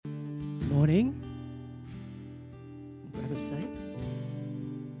Morning. Grab a seat.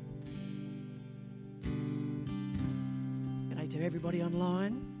 G'day to everybody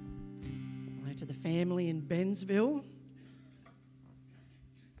online. Hello to the family in Bensville.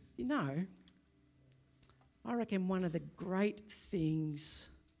 You know, I reckon one of the great things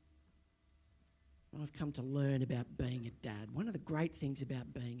I've come to learn about being a dad, one of the great things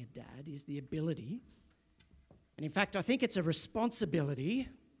about being a dad is the ability, and in fact I think it's a responsibility,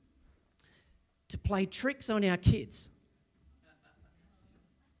 to play tricks on our kids.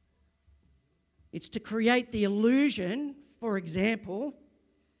 It's to create the illusion, for example,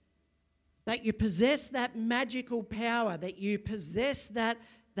 that you possess that magical power, that you possess that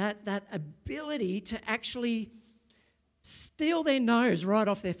ability to actually steal their nose right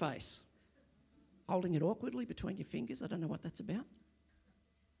off their face. Holding it awkwardly between your fingers, I don't know what that's about.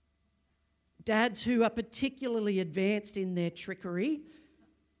 Dads who are particularly advanced in their trickery,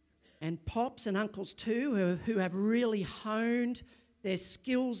 and pops and uncles too, who have really honed their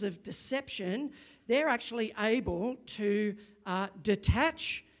skills of deception, they're actually able to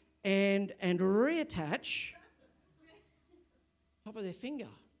detach and reattach top of their finger.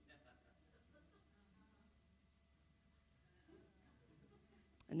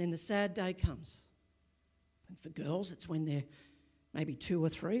 And then the sad day comes. And for girls, it's when they're maybe 2 or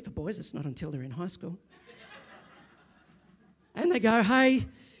 3. For boys, it's not until they're in high school. And they go, hey,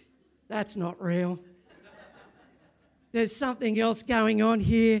 that's not real. There's something else going on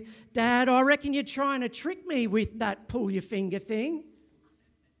here. Dad, I reckon you're trying to trick me with that pull your finger thing.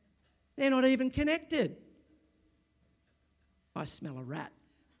 They're not even connected. I smell a rat.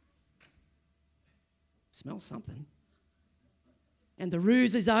 Smell something. And the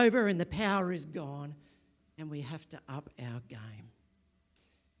ruse is over and the power is gone and we have to up our game.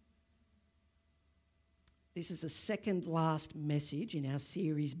 This is the second last message in our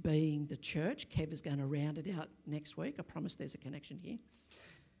series, Being the Church. Kev is going to round it out next week. I promise there's a connection here.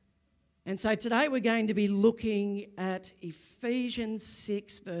 And so today we're going to be looking at Ephesians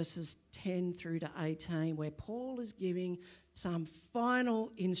 6 verses 10 through to 18, where Paul is giving some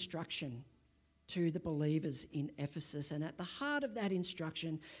final instruction to the believers in Ephesus. And at the heart of that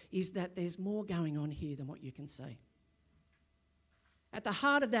instruction is that there's more going on here than what you can see. At the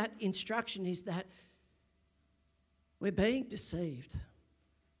heart of that instruction is that we're being deceived.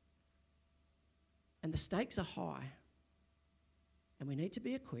 And the stakes are high. And we need to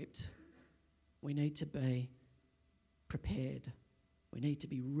be equipped. We need to be prepared. We need to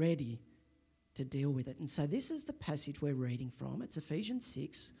be ready to deal with it. And so this is the passage we're reading from. It's Ephesians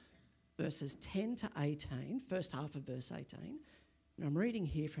 6, verses 10 to 18, first half of verse 18. And I'm reading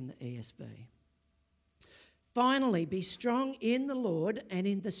here from the ESV. Finally, be strong in the Lord and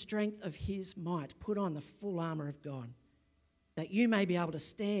in the strength of his might. Put on the full armour of God, that you may be able to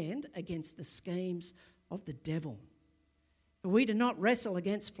stand against the schemes of the devil. For we do not wrestle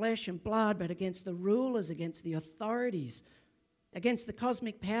against flesh and blood, but against the rulers, against the authorities, against the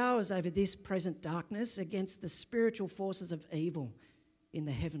cosmic powers over this present darkness, against the spiritual forces of evil in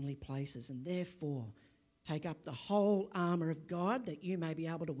the heavenly places. And therefore, take up the whole armour of God, that you may be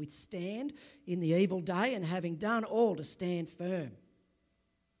able to withstand in the evil day, and having done all, to stand firm.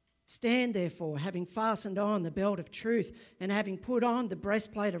 Stand therefore, having fastened on the belt of truth, and having put on the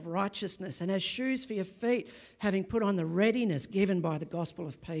breastplate of righteousness, and as shoes for your feet, having put on the readiness given by the gospel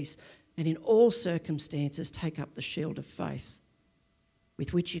of peace, and in all circumstances take up the shield of faith,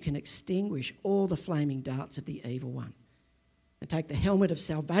 with which you can extinguish all the flaming darts of the evil one. And take the helmet of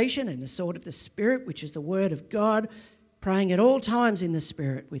salvation and the sword of the Spirit, which is the word of God, praying at all times in the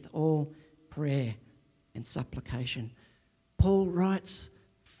Spirit with all prayer and supplication. Paul writes,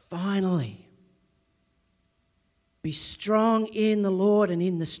 finally, be strong in the Lord and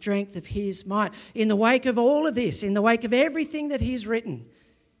in the strength of his might. In the wake of all of this, in the wake of everything that he's written,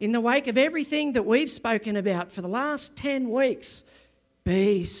 in the wake of everything that we've spoken about for the last 10 weeks,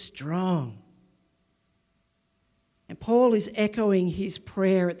 be strong. And Paul is echoing his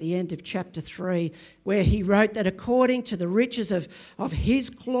prayer at the end of chapter 3, where he wrote that according to the riches of his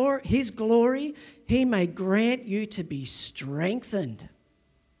glory, he may grant you to be strengthened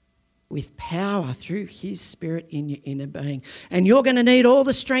with power through his Spirit in your inner being. And you're going to need all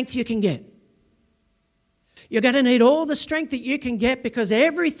the strength you can get. You're going to need all the strength that you can get, because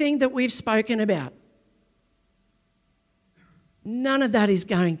everything that we've spoken about, none of that is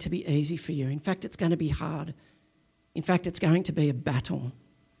going to be easy for you. In fact, it's going to be hard. In fact, it's going to be a battle.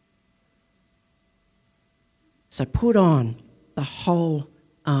 So put on the whole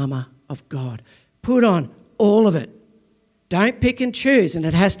armour of God. Put on all of it. Don't pick and choose, and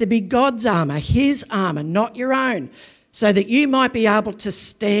it has to be God's armour, his armour, not your own, so that you might be able to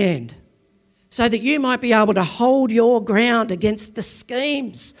stand so that you might be able to hold your ground against the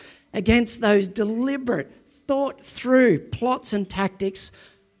schemes, against those deliberate, thought-through plots and tactics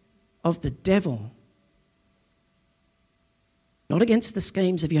of the devil. Not against the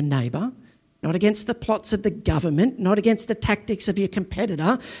schemes of your neighbour, not against the plots of the government, not against the tactics of your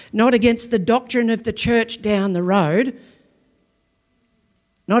competitor, not against the doctrine of the church down the road,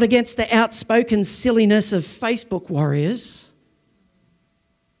 not against the outspoken silliness of Facebook warriors.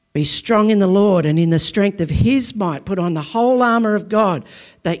 Be strong in the Lord and in the strength of his might. Put on the whole armour of God,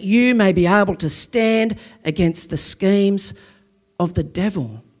 that you may be able to stand against the schemes of the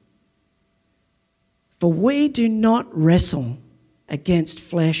devil. For we do not wrestle against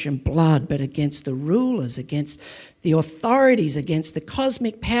flesh and blood, but against the rulers, against the authorities, against the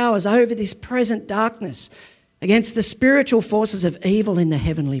cosmic powers over this present darkness, against the spiritual forces of evil in the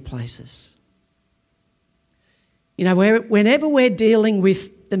heavenly places. You know, whenever we're dealing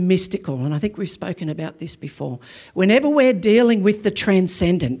with the mystical, and I think we've spoken about this before, whenever we're dealing with the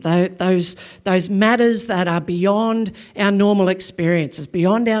transcendent, those matters that are beyond our normal experiences,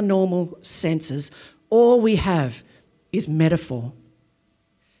 beyond our normal senses, all we have is metaphor.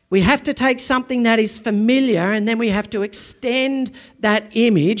 We have to take something that is familiar and then we have to extend that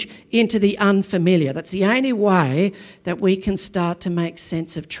image into the unfamiliar. That's the only way that we can start to make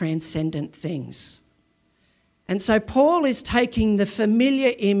sense of transcendent things. And so Paul is taking the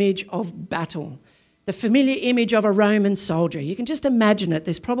familiar image of battle, the familiar image of a Roman soldier. You can just imagine it.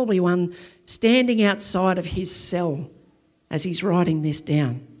 There's probably one standing outside of his cell as he's writing this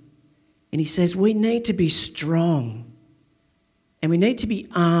down. And he says, we need to be strong. And we need to be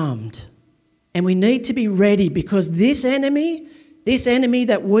armed and we need to be ready, because this enemy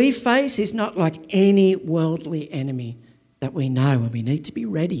that we face is not like any worldly enemy that we know, and we need to be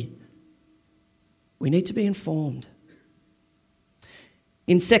ready. We need to be informed.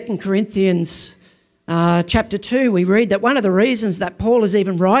 In 2 Corinthians chapter 2, we read that one of the reasons that Paul is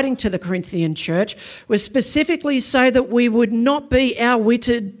even writing to the Corinthian church was specifically so that we would not be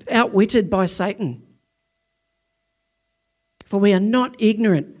outwitted by Satan. For we are not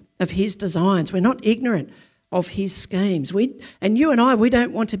ignorant of his designs. We're not ignorant of his schemes. And you and I, we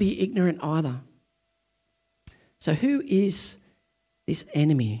don't want to be ignorant either. So who is this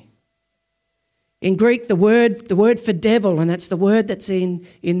enemy? In Greek, the word for devil, and that's the word that's in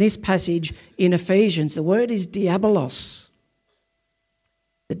this passage in Ephesians, the word is diabolos.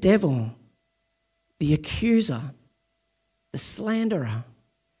 The devil, the accuser, the slanderer.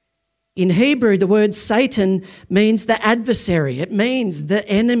 In Hebrew, the word Satan means the adversary. It means the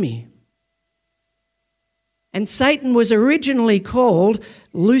enemy. And Satan was originally called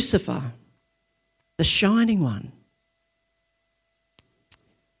Lucifer, the shining one,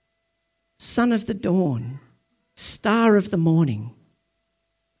 son of the dawn, star of the morning,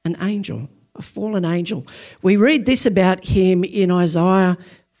 an angel, a fallen angel. We read this about him in Isaiah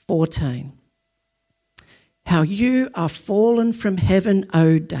 14. How you are fallen from heaven,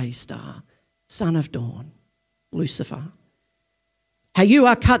 O day star, son of dawn, Lucifer. How you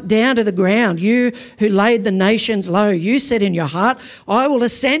are cut down to the ground, you who laid the nations low. You said in your heart, I will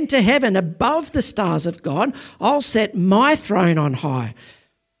ascend to heaven above the stars of God. I'll set my throne on high.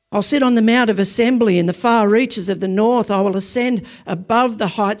 I'll sit on the mount of assembly in the far reaches of the north. I will ascend above the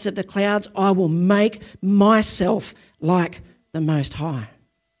heights of the clouds. I will make myself like the Most High.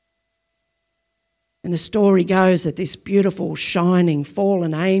 And the story goes that this beautiful, shining,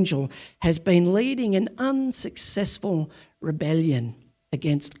 fallen angel has been leading an unsuccessful rebellion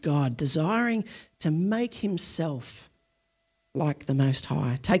against God, desiring to make himself like the Most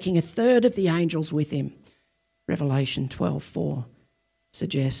High, taking a third of the angels with him. Revelation 12:4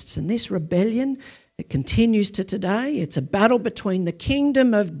 suggests. And this rebellion, it continues to today. It's a battle between the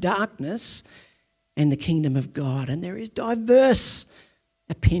kingdom of darkness and the kingdom of God. And there is diverse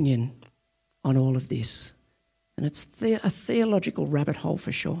opinion on all of this. And it's a theological rabbit hole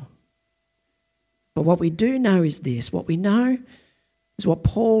for sure. But what we do know is this. What we know is what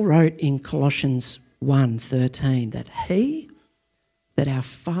Paul wrote in Colossians 1:13, that our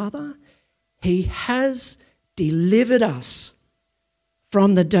Father, he has delivered us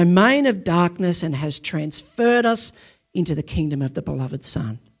from the domain of darkness and has transferred us into the kingdom of the beloved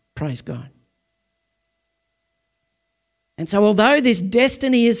Son. Praise God. And so although this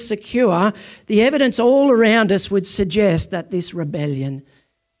destiny is secure, the evidence all around us would suggest that this rebellion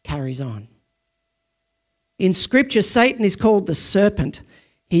carries on. In Scripture, Satan is called the serpent.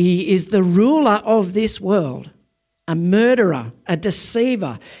 He is the ruler of this world, a murderer, a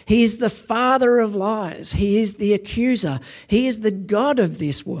deceiver. He is the father of lies. He is the accuser. He is the god of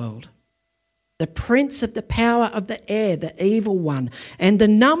this world, the prince of the power of the air, the evil one. And the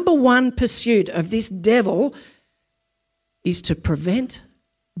number one pursuit of this devil is to prevent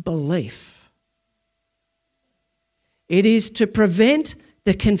belief. It is to prevent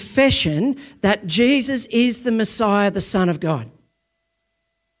the confession that Jesus is the Messiah, the Son of God.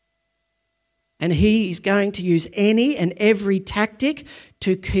 And he is going to use any and every tactic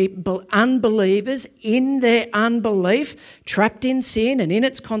to keep unbelievers in their unbelief, trapped in sin and in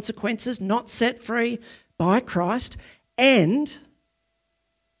its consequences, not set free by Christ. And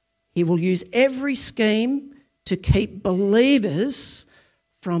he will use every scheme to keep believers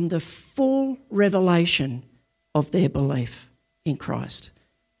from the full revelation of their belief in Christ,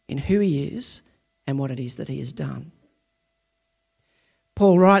 in who he is and what it is that he has done.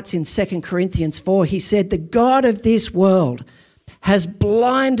 Paul writes in 2 Corinthians 4, he said, "The God of this world has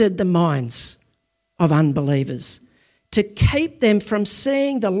blinded the minds of unbelievers to keep them from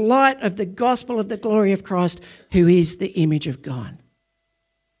seeing the light of the gospel of the glory of Christ, who is the image of God."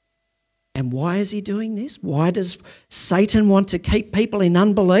 And why is he doing this? Why does Satan want to keep people in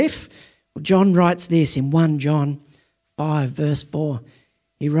unbelief? Well, John writes this in 1 John 5, verse 4.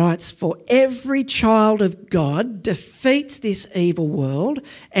 He writes, "For every child of God defeats this evil world,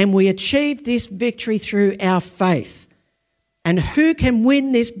 and we achieve this victory through our faith. And who can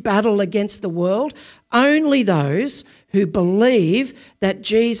win this battle against the world? Only those who believe that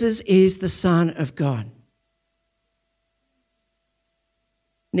Jesus is the Son of God."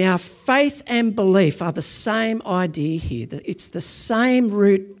 Now, faith and belief are the same idea here. It's the same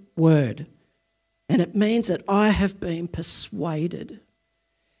root word. And it means that I have been persuaded.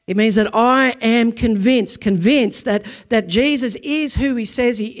 It means that I am convinced that Jesus is who he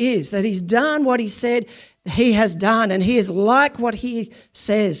says he is, that he's done what he said he has done, and he is like what he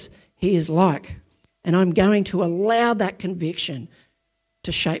says he is like. And I'm going to allow that conviction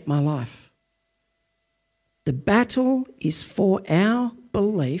to shape my life. The battle is for our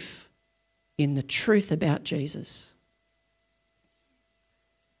belief in the truth about Jesus.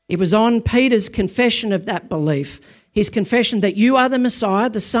 It was on Peter's confession of that belief, his confession that you are the Messiah,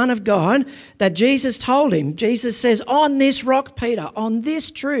 the Son of God, that Jesus told him. Jesus says, "On this rock, Peter, on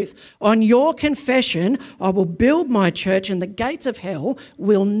this truth, on your confession, I will build my church, and the gates of hell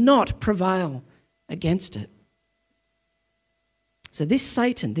will not prevail against it." So this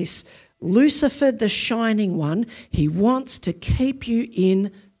Satan, this Lucifer, the shining one, he wants to keep you in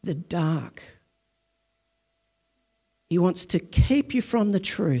the dark. He wants to keep you from the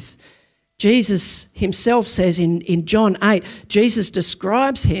truth. Jesus himself says in John 8, Jesus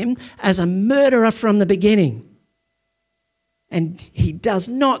describes him as a murderer from the beginning. And he does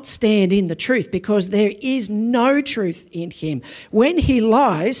not stand in the truth because there is no truth in him. When he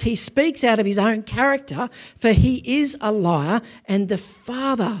lies, he speaks out of his own character, for he is a liar and the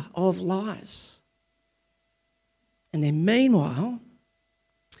father of lies. And then meanwhile,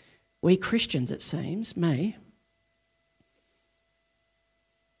 we Christians, it seems,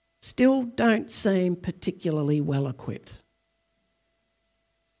 still don't seem particularly well equipped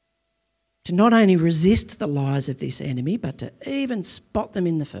to not only resist the lies of this enemy, but to even spot them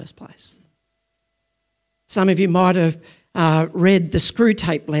in the first place. Some of you might have read the Screw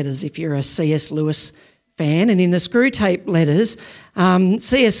Tape Letters if you're a C.S. Lewis fan. And in the Screw Tape Letters,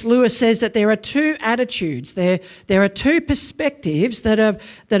 C.S. Lewis says that there are two attitudes. There are two perspectives that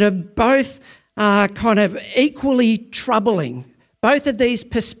are both kind of equally troubling. Both of these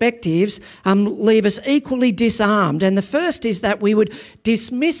perspectives leave us equally disarmed. And the first is that we would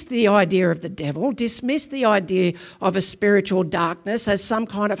dismiss the idea of the devil, dismiss the idea of a spiritual darkness as some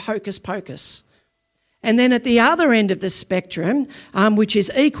kind of hocus pocus. And then at the other end of the spectrum, which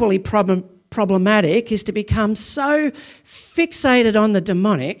is equally problematic, is to become so fixated on the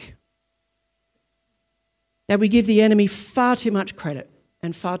demonic that we give the enemy far too much credit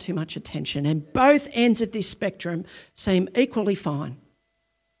and far too much attention. And both ends of this spectrum seem equally fine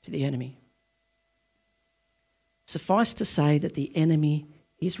to the enemy. Suffice to say that the enemy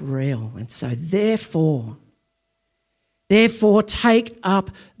is real. And so therefore take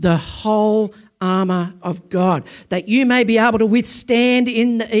up the whole armour of God, that you may be able to withstand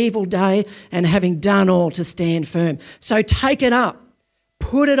in the evil day, and having done all, to stand firm. So take it up.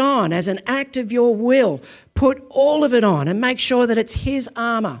 Put it on as an act of your will. Put all of it on and make sure that it's his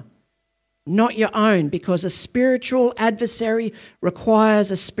armour, not your own, because a spiritual adversary requires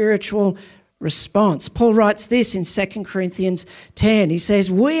a spiritual response. Paul writes this in 2 Corinthians 10. He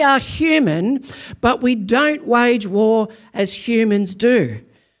says, "We are human, but we don't wage war as humans do.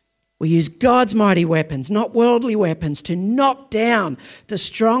 We use God's mighty weapons, not worldly weapons, to knock down the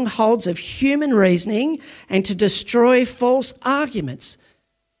strongholds of human reasoning and to destroy false arguments."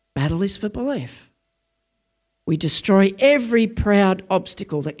 Battle is for belief. We destroy every proud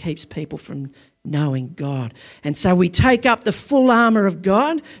obstacle that keeps people from knowing God. And so we take up the full armour of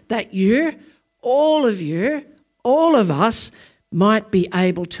God that you, all of us might be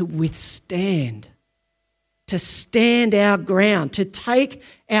able to withstand, to stand our ground, to take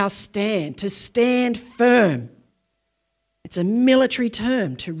our stand, to stand firm. It's a military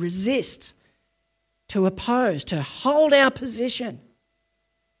term, to resist, to oppose, to hold our position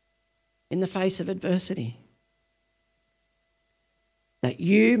in the face of adversity. That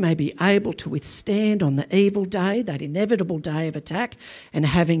you may be able to withstand on the evil day, that inevitable day of attack, and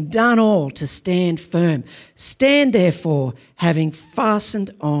having done all, to stand firm. Stand therefore, having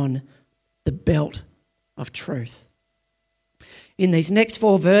fastened on the belt of truth. In these next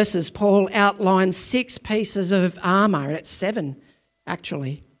 4 verses, Paul outlines 6 pieces of armour, and it's 7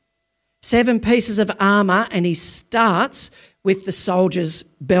 actually. 7 pieces of armour, and he starts with the soldier's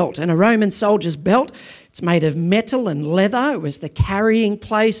belt. And a Roman soldier's belt, it's made of metal and leather. It was the carrying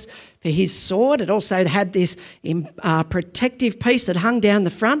place for his sword. It also had this protective piece that hung down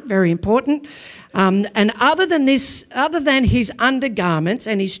the front, very important. And other than his undergarments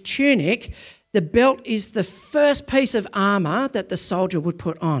and his tunic, the belt is the first piece of armour that the soldier would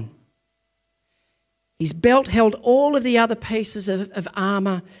put on. His belt held all of the other pieces of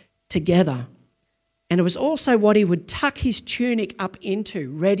armour together. And it was also what he would tuck his tunic up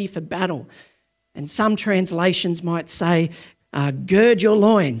into, ready for battle. And some translations might say, gird your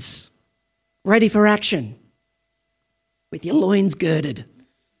loins, ready for action, with your loins girded.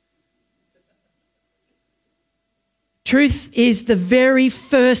 Truth is the very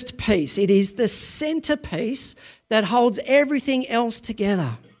first piece. It is the centerpiece that holds everything else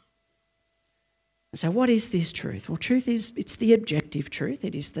together. So what is this truth? Well, truth is, it's the objective truth.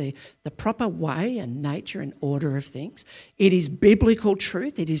 It is the proper way and nature and order of things. It is biblical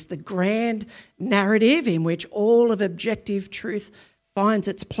truth. It is the grand narrative in which all of objective truth finds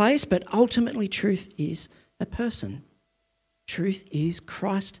its place, but ultimately truth is a person. Truth is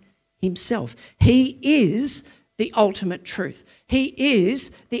Christ himself. He is the ultimate truth. He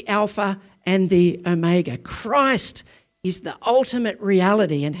is the Alpha and the Omega. Christ is the ultimate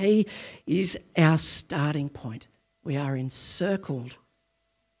reality, and he is our starting point. We are encircled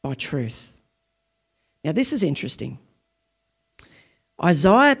by truth. Now, this is interesting.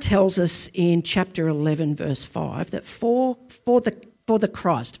 Isaiah tells us in chapter 11, verse 5, that for the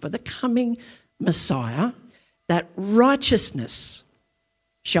Christ, for the coming Messiah, that righteousness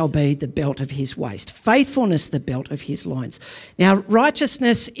shall be the belt of his waist, faithfulness the belt of his loins. Now,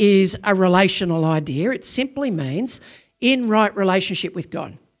 righteousness is a relational idea. It simply means in right relationship with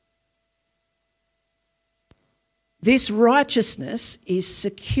God. This righteousness is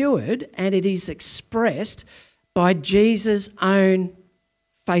secured and it is expressed by Jesus' own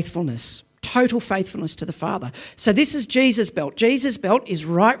faithfulness, total faithfulness to the Father. So this is Jesus' belt. Jesus' belt is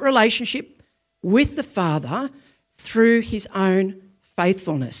right relationship with the Father through his own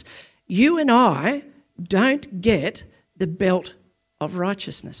faithfulness. You and I don't get the belt of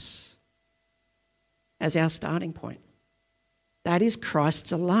righteousness as our starting point. That is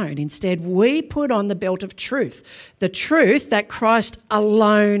Christ's alone. Instead, we put on the belt of truth, the truth that Christ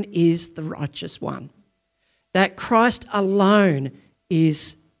alone is the righteous one, that Christ alone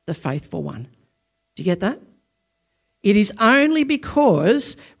is the faithful one. Do you get that? It is only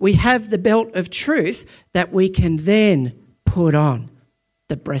because we have the belt of truth that we can then put on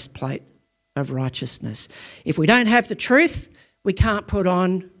the breastplate of righteousness. If we don't have the truth, we can't put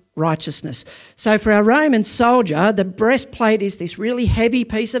on righteousness. So for our Roman soldier, the breastplate is this really heavy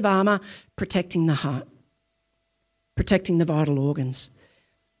piece of armour protecting the heart, protecting the vital organs.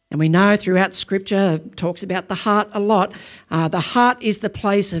 And we know throughout Scripture, it talks about the heart a lot. The heart is the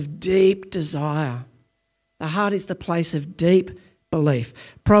place of deep desire. The heart is the place of deep belief.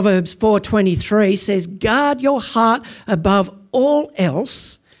 Proverbs 4:23 says, guard your heart above all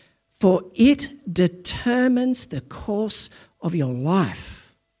else, for it determines the course of your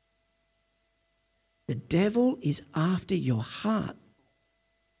life. The devil is after your heart.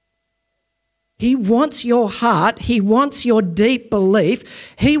 He wants your heart. He wants your deep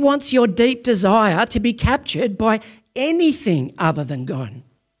belief. He wants your deep desire to be captured by anything other than God.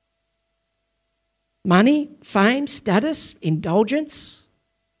 Money, fame, status, indulgence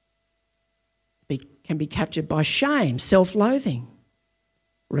can be captured by shame, self-loathing,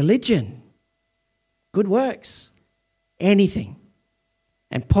 religion, good works, anything.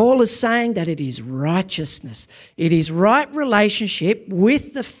 And Paul is saying that it is righteousness. It is right relationship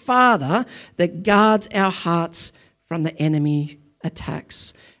with the Father that guards our hearts from the enemy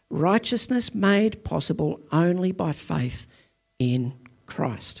attacks. Righteousness made possible only by faith in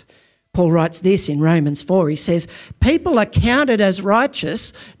Christ. Paul writes this in Romans 4. He says, people are counted as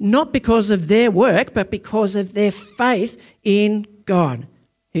righteous not because of their work, but because of their faith in God,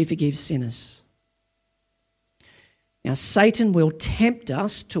 who forgives sinners. Now, Satan will tempt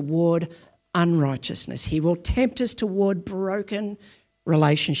us toward unrighteousness. He will tempt us toward broken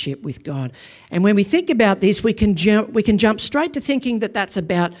relationship with God. And when we think about this, we can jump straight to thinking that that's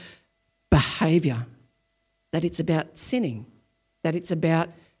about behaviour, that it's about sinning, that it's about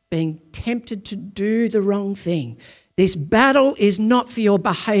being tempted to do the wrong thing. This battle is not for your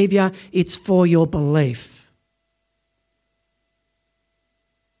behaviour, it's for your belief.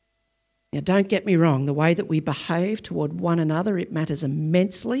 Now, don't get me wrong, the way that we behave toward one another, it matters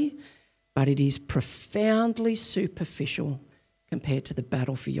immensely, but it is profoundly superficial compared to the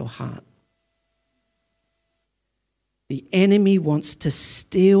battle for your heart. The enemy wants to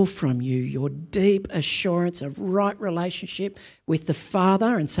steal from you your deep assurance of right relationship with the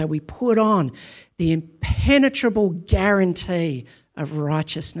Father, and so we put on the impenetrable guarantee of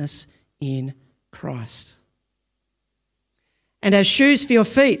righteousness in Christ. And as shoes for your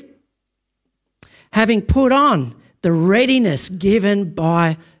feet, having put on the readiness given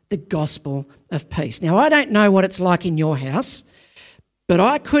by the gospel of peace. Now, I don't know what it's like in your house, but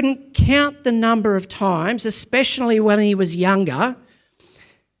I couldn't count the number of times, especially when he was younger,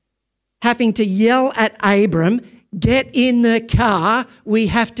 having to yell at Abram, get in the car, we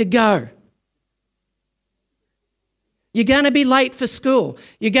have to go. You're going to be late for school.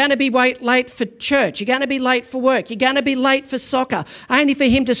 You're going to be late for church. You're going to be late for work. You're going to be late for soccer, only for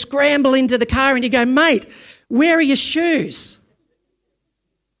him to scramble into the car and you go, mate, where are your shoes?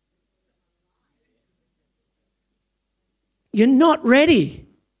 You're not ready.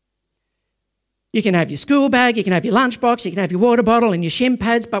 You can have your school bag, you can have your lunchbox, you can have your water bottle and your shin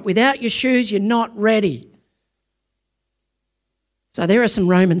pads, but without your shoes, you're not ready. So there are some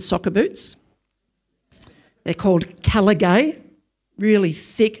Roman soccer boots. They're called Caligay, really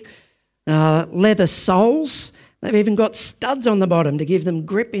thick leather soles. They've even got studs on the bottom to give them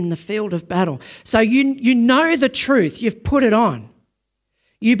grip in the field of battle. So you know the truth, you've put it on.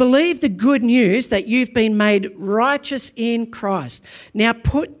 You believe the good news that you've been made righteous in Christ. Now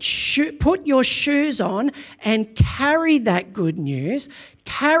put your shoes on and carry that good news,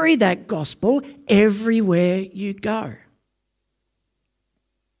 carry that gospel everywhere you go.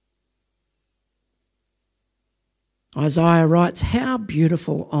 Isaiah writes, how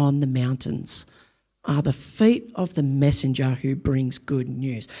beautiful on the mountains are the feet of the messenger who brings good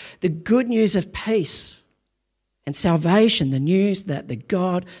news. The good news of peace and salvation, the news that the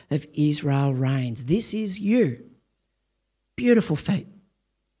God of Israel reigns. This is you. Beautiful feet.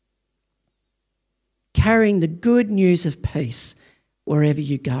 Carrying the good news of peace wherever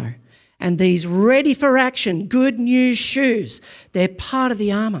you go. And these ready for action, good news shoes, they're part of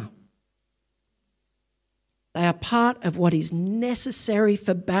the armour. They are part of what is necessary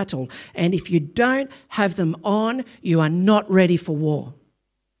for battle. And if you don't have them on, you are not ready for war.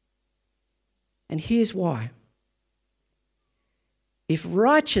 And here's why. If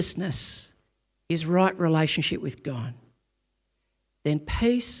righteousness is right relationship with God, then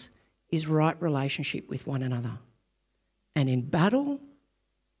peace is right relationship with one another. And in battle,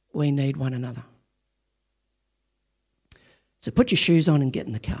 we need one another. So put your shoes on and get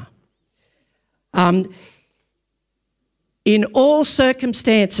in the car. In all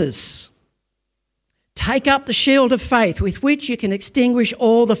circumstances, take up the shield of faith with which you can extinguish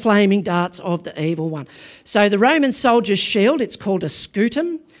all the flaming darts of the evil one. So the Roman soldier's shield, it's called a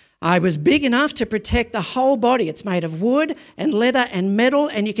scutum. It was big enough to protect the whole body. It's made of wood and leather and metal,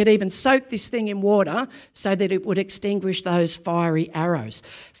 and you could even soak this thing in water so that it would extinguish those fiery arrows.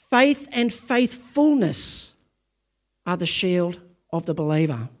 Faith and faithfulness are the shield of the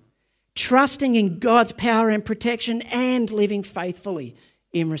believer. Trusting in God's power and protection and living faithfully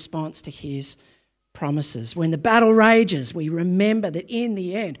in response to his promises. When the battle rages, we remember that in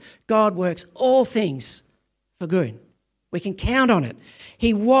the end, God works all things for good. We can count on it.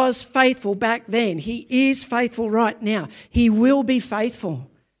 He was faithful back then. He is faithful right now. He will be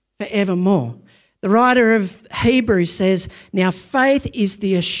faithful forevermore. The writer of Hebrews says, now faith is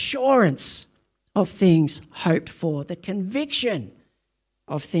the assurance of things hoped for, the conviction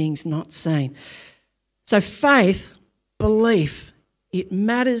of things not seen. So faith, belief, it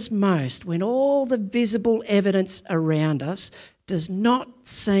matters most when all the visible evidence around us does not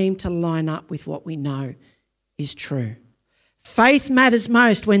seem to line up with what we know is true. Faith matters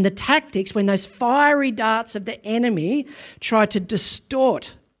most when the tactics, when those fiery darts of the enemy try to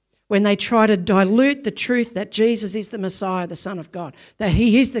distort, when they try to dilute the truth that Jesus is the Messiah, the Son of God, that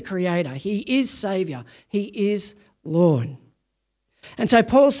he is the Creator, he is Saviour, he is Lord. And so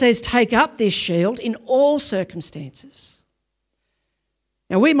Paul says, take up this shield in all circumstances.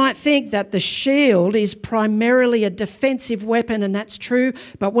 Now, we might think that the shield is primarily a defensive weapon, and that's true,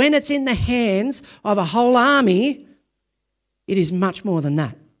 but when it's in the hands of a whole army, it is much more than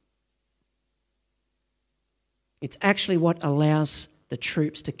that. It's actually what allows the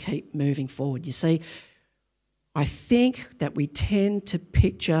troops to keep moving forward. You see, I think that we tend to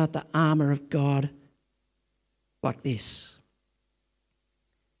picture the armour of God like this.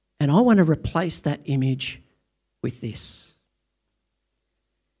 And I want to replace that image with this.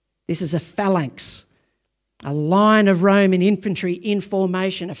 This is a phalanx, a line of Roman infantry in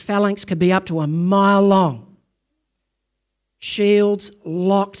formation. A phalanx could be up to a mile long. Shields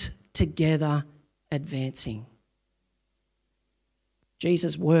locked together, advancing.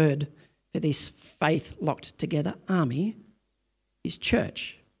 Jesus' word for this faith locked together army is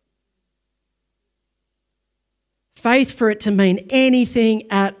church. Faith, for it to mean anything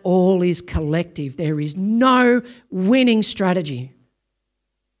at all, is collective. There is no winning strategy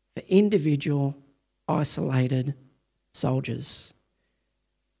for individual, isolated soldiers.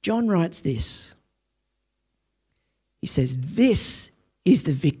 John writes this. He says, this is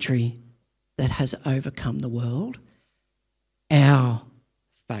the victory that has overcome the world, our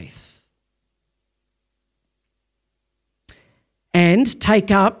faith. And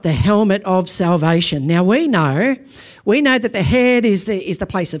take up the helmet of salvation. Now we know that the head is the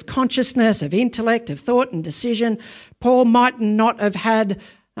place of consciousness, of intellect, of thought and decision. Paul might not have had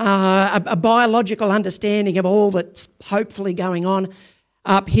a biological understanding of all that's hopefully going on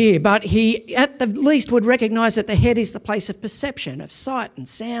up here, but he at the least would recognise that the head is the place of perception, of sight and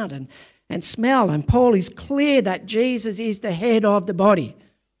sound and smell. And Paul is clear that Jesus is the head of the body,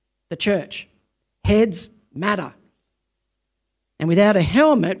 the church. Heads matter. And without a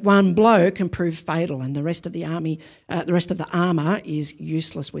helmet, one blow can prove fatal, and the rest of the armour is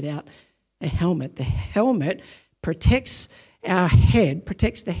useless without a helmet. The helmet protects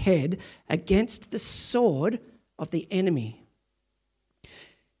the head against the sword of the enemy.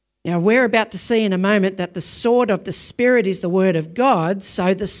 Now, we're about to see in a moment that the sword of the Spirit is the word of God,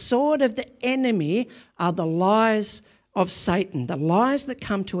 so the sword of the enemy are the lies of Satan, the lies that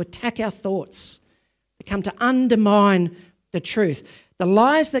come to attack our thoughts, that come to undermine the truth, the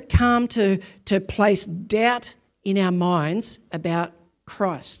lies that come to place doubt in our minds about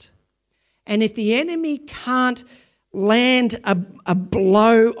Christ. And if the enemy can't land a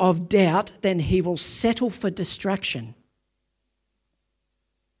blow of doubt, then he will settle for distraction.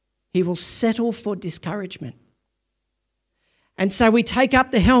 He will settle for discouragement. And so we take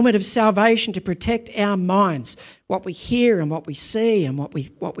up the helmet of salvation to protect our minds, what we hear and what we see and what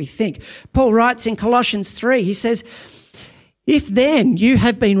we think. Paul writes in Colossians 3, he says, if then you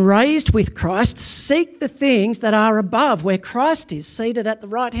have been raised with Christ, seek the things that are above, where Christ is seated at the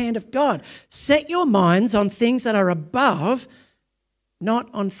right hand of God. Set your minds on things that are above, not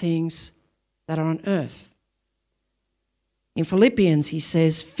on things that are on earth. In Philippians, he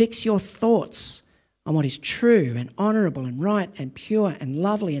says, fix your thoughts on what is true and honourable and right and pure and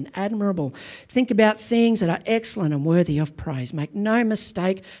lovely and admirable. Think about things that are excellent and worthy of praise. Make no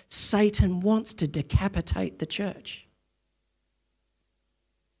mistake, Satan wants to decapitate the church.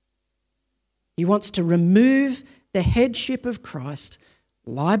 He wants to remove the headship of Christ,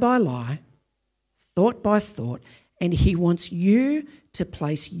 lie by lie, thought by thought, and he wants you to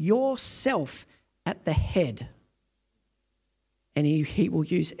place yourself at the head. And he will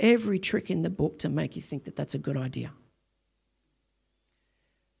use every trick in the book to make you think that that's a good idea.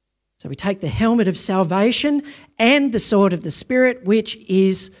 So we take the helmet of salvation and the sword of the Spirit, which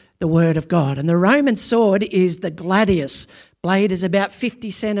is the word of God. And the Roman sword is the gladius. Blade is about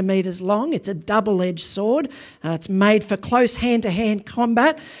 50 centimetres long. It's a double-edged sword. It's made for close hand-to-hand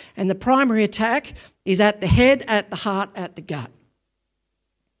combat. And the primary attack is at the head, at the heart, at the gut.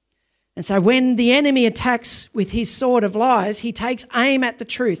 And so when the enemy attacks with his sword of lies, he takes aim at the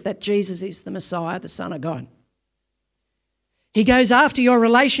truth that Jesus is the Messiah, the Son of God. He goes after your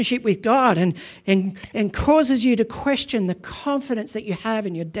relationship with God and causes you to question the confidence that you have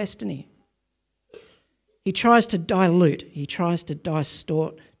in your destiny. He tries to dilute, he tries to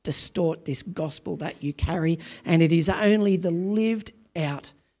distort this gospel that you carry, and it is only the lived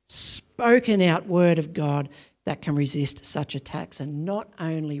out, spoken out word of God that can resist such attacks, and not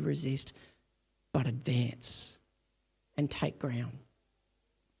only resist, but advance and take ground.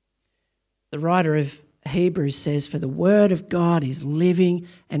 The writer of Hebrews says, for the word of God is living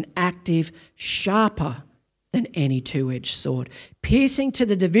and active, sharper than any two-edged sword, piercing to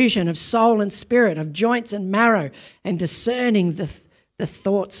the division of soul and spirit, of joints and marrow, and discerning the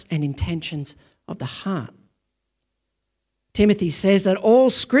thoughts and intentions of the heart. Timothy says that all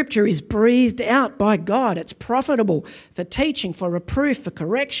Scripture is breathed out by God. It's profitable for teaching, for reproof, for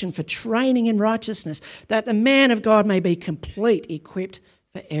correction, for training in righteousness, that the man of God may be complete, equipped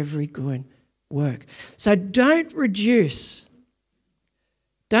for every good work. So don't reduce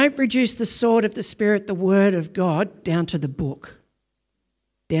the sword of the Spirit, the Word of God, down to the book,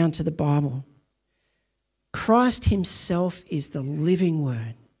 down to the Bible. Christ himself is the living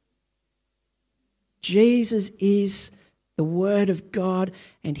Word. Jesus is the Word of God,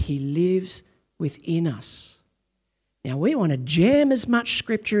 and he lives within us. Now, we want to jam as much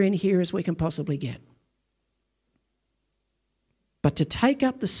Scripture in here as we can possibly get. But to take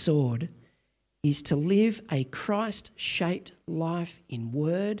up the sword is to live a Christ-shaped life in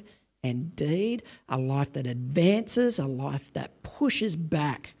word and deed, a life that advances, a life that pushes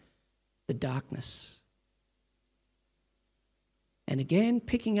back the darkness. And again,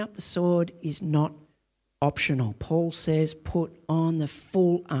 picking up the sword is not optional. Paul says, put on the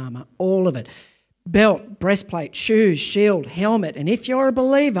full armour, all of it. Belt, breastplate, shoes, shield, helmet. And if you're a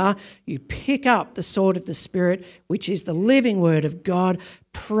believer, you pick up the sword of the Spirit, which is the living Word of God,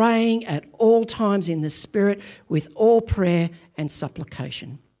 praying at all times in the Spirit with all prayer and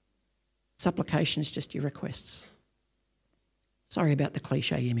supplication. Supplication is just your requests. Sorry about the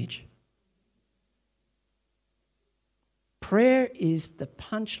cliche image. Prayer is the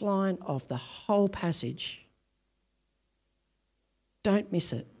punchline of the whole passage. Don't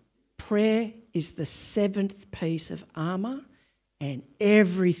miss it. Prayer is the seventh piece of armour, and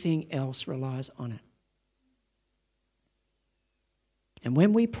everything else relies on it. And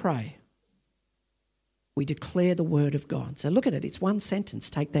when we pray, we declare the word of God. So look at it. It's one sentence.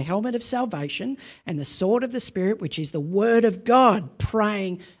 Take the helmet of salvation and the sword of the Spirit, which is the word of God,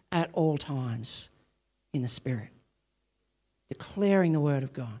 praying at all times in the Spirit. Declaring the word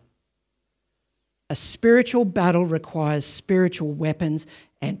of God. A spiritual battle requires spiritual weapons,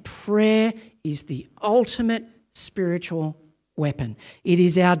 and prayer is the ultimate spiritual weapon. It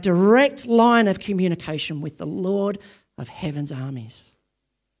is our direct line of communication with the Lord of heaven's armies.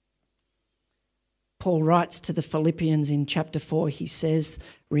 Paul writes to the Philippians in chapter 4, he says,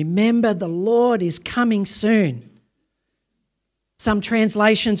 remember the Lord is coming soon. Some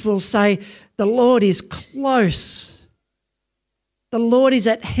translations will say, the Lord is close. The Lord is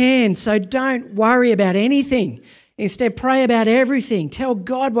at hand, so don't worry about anything. Instead, pray about everything. Tell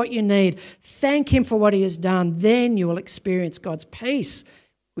God what you need. Thank him for what he has done. Then you will experience God's peace,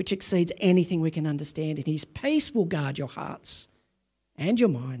 which exceeds anything we can understand. And his peace will guard your hearts and your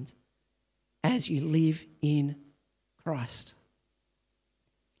minds as you live in Christ.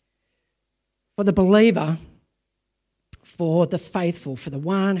 For the believer, for the faithful, for the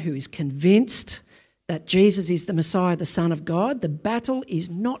one who is convinced that Jesus is the Messiah, the Son of God, the battle is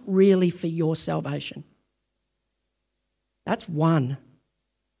not really for your salvation. That's won.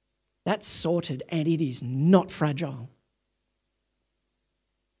 That's sorted, and it is not fragile.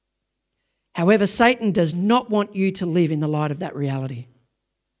 However, Satan does not want you to live in the light of that reality.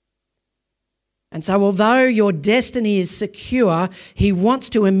 And so although your destiny is secure, he wants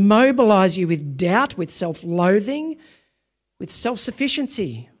to immobilize you with doubt, with self-loathing, with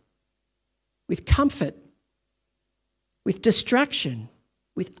self-sufficiency, with comfort, with distraction,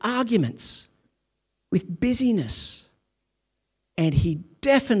 with arguments, with busyness. And he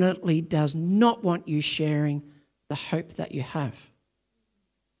definitely does not want you sharing the hope that you have.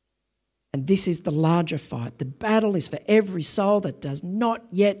 And this is the larger fight. The battle is for every soul that does not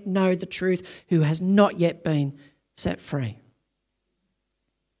yet know the truth, who has not yet been set free.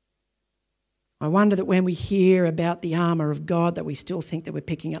 I wonder that when we hear about the armour of God, that we still think that we're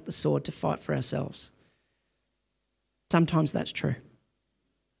picking up the sword to fight for ourselves. Sometimes that's true.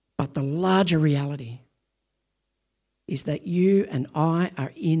 But the larger reality is that you and I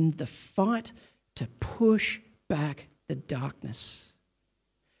are in the fight to push back the darkness.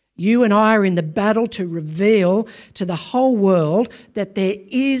 You and I are in the battle to reveal to the whole world that there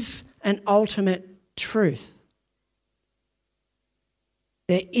is an ultimate truth.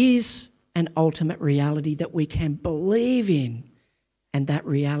 There is an ultimate reality that we can believe in, and that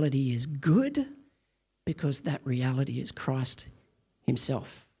reality is good because that reality is Christ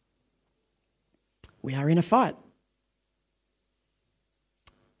himself. We are in a fight,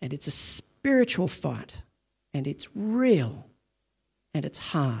 and it's a spiritual fight, and it's real, and it's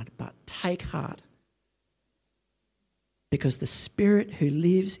hard, but take heart, because the Spirit who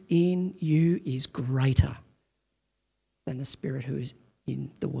lives in you is greater than the spirit who is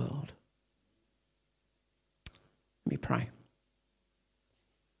in the world. Let me pray.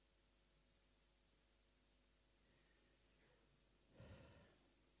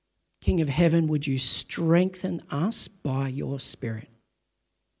 King of heaven, would you strengthen us by your Spirit?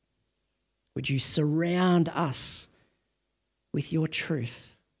 Would you surround us with your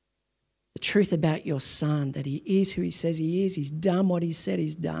truth? The truth about your Son, that he is who he says he is, he's done what he said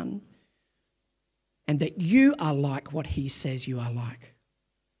he's done, and that you are like what he says you are like.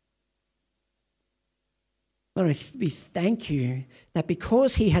 Lord, we thank you that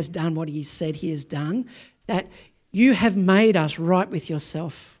because he has done what he said he has done, that you have made us right with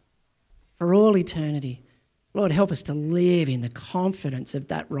yourself for all eternity. Lord, help us to live in the confidence of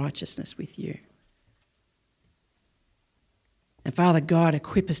that righteousness with you. And Father God,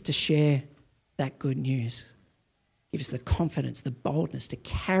 equip us to share that good news. Give us the confidence, the boldness to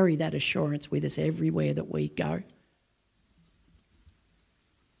carry that assurance with us everywhere that we go.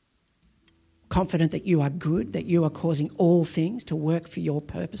 Confident that you are good, that you are causing all things to work for your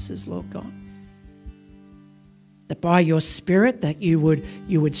purposes, Lord God. That by your Spirit, that you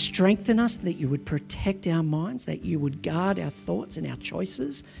would strengthen us, that you would protect our minds, that you would guard our thoughts and our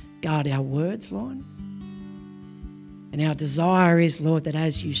choices, guard our words, Lord. And our desire is, Lord, that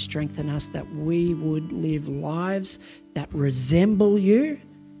as you strengthen us, that we would live lives that resemble you,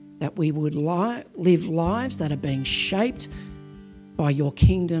 that we would live lives that are being shaped by your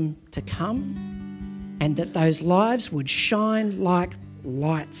kingdom to come, and that those lives would shine like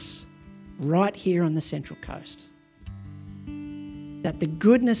lights right here on the Central Coast. That the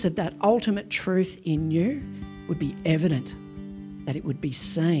goodness of that ultimate truth in you would be evident, that it would be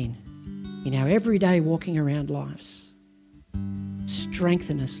seen in our everyday walking around lives.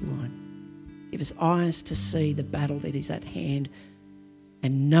 Strengthen us, Lord. Give us eyes to see the battle that is at hand,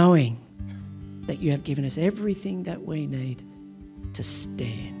 and knowing that you have given us everything that we need to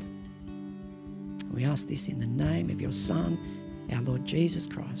stand. We ask this in the name of your Son, our Lord Jesus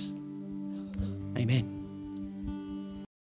Christ. Amen.